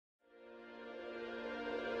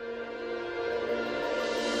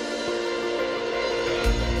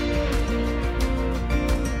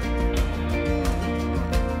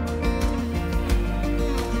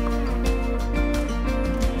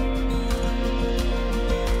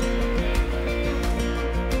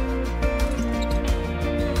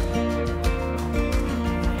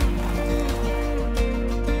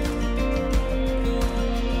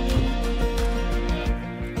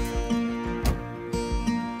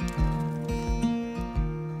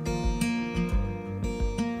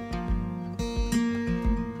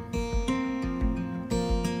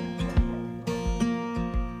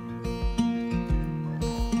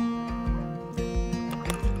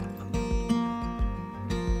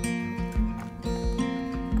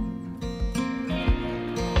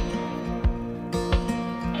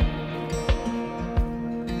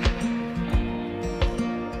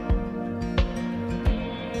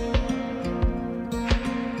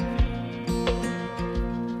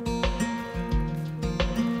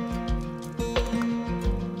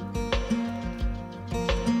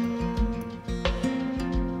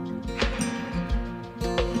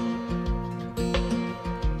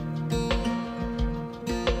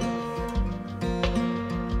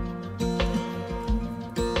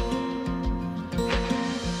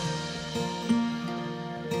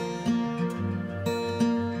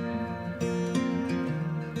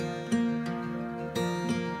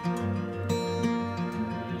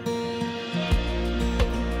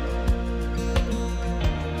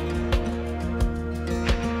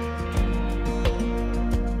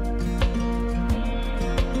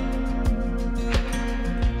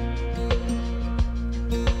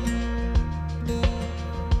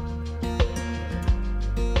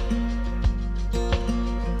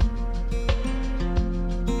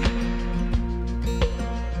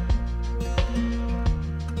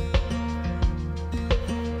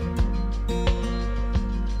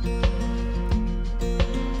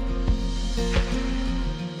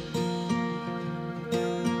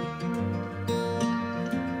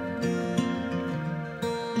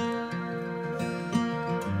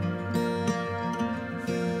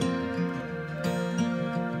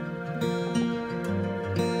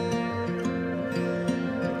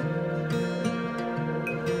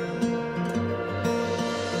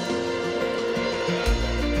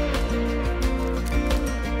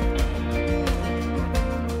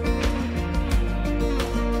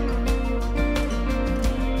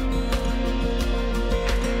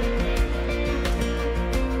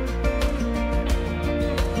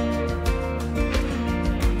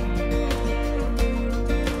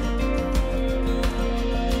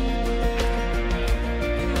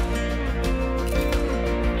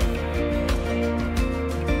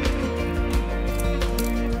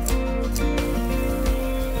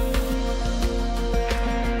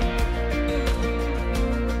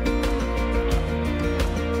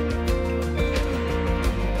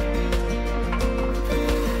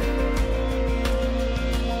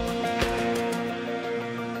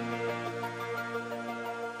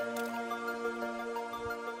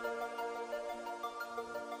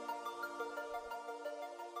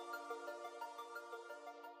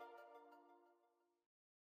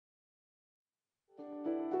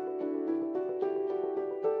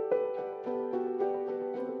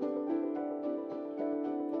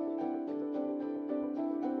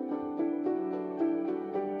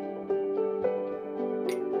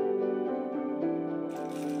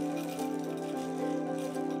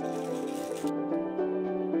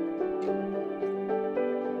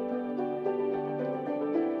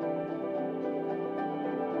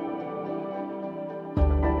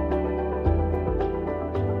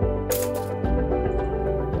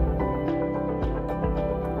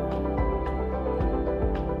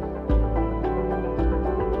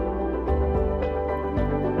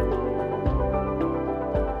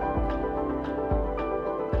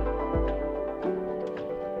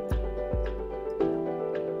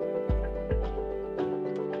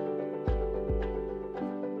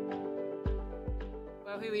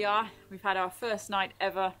here we are. We've had our first night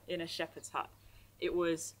ever in a shepherd's hut. It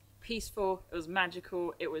was peaceful, it was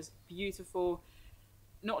magical, it was beautiful.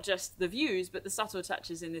 Not just the views, but the subtle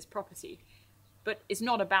touches in this property. But it's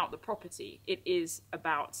not about the property, it is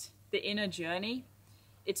about the inner journey.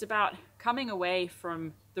 It's about coming away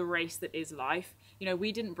from the race that is life. You know,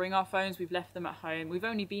 we didn't bring our phones, we've left them at home. We've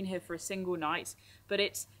only been here for a single night, but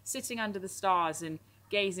it's sitting under the stars and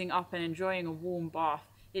gazing up and enjoying a warm bath.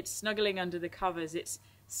 It's snuggling under the covers, it's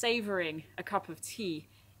savouring a cup of tea,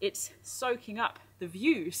 it's soaking up the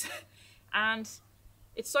views. And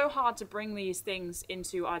it's so hard to bring these things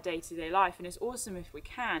into our day-to-day life, and it's awesome if we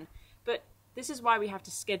can, but this is why we have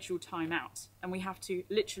to schedule time out, and we have to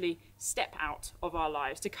literally step out of our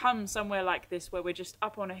lives to come somewhere like this where we're just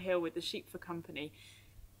up on a hill with the sheep for company.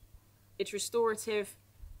 It's restorative,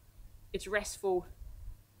 it's restful,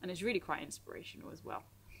 and it's really quite inspirational as well.